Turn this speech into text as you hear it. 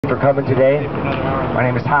For coming today. My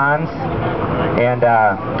name is Hans, and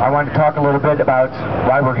I wanted to talk a little bit about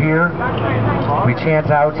why we're here. We chant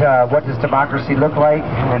out what does democracy look like,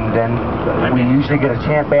 and then we usually get a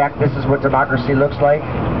chant back, this is what democracy looks like.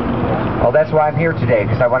 Well, that's why I'm here today,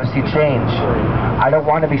 because I want to see change. I don't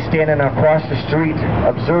want to be standing across the street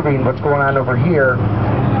observing what's going on over here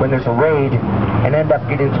when there's a raid and end up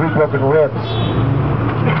getting 3 broken ribs.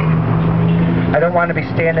 I don't want to be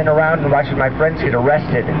standing around and watching my friends get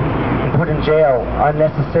arrested and put in jail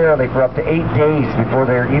unnecessarily for up to 8 days before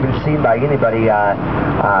they're even seen by anybody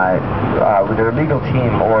with their legal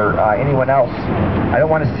team or anyone else. I don't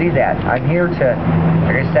want to see that. I'm here to,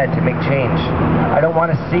 like I said, to make change. I don't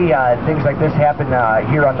want to see things like this happen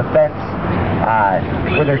here on the fence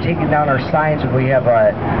where they're taking down our signs when we have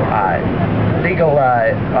a legal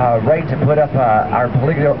right to put up our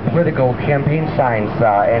political campaign signs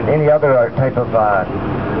and any other type of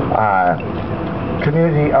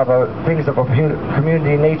things of a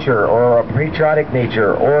community nature or a patriotic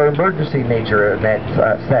nature or emergency nature in that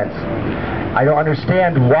sense. I don't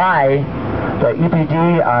understand why the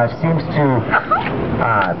EPD seems to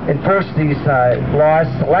enforce these laws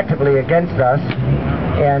selectively against us,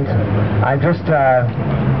 and I just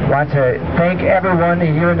want to thank everyone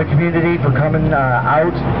here in the community for coming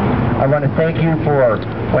out. I want to thank you for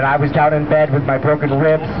when I was down in bed with my broken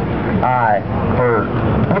ribs, for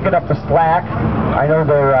picking up the slack. I know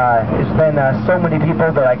there has been so many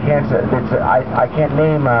people that I can't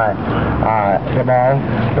name them all,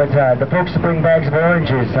 but the folks that bring bags of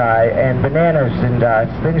oranges and bananas and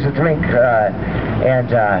things to drink and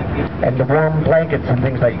the warm blankets and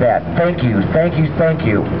things like that. Thank you, thank you, thank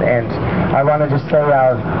you. And I wanted to say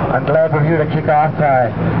I'm glad we're here to kick off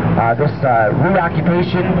this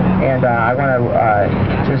reoccupation, and I want to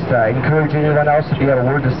just encourage anyone else if you have a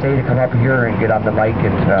word to say to come up here and get on the mic,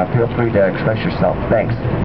 and feel free to express yourself. Thanks.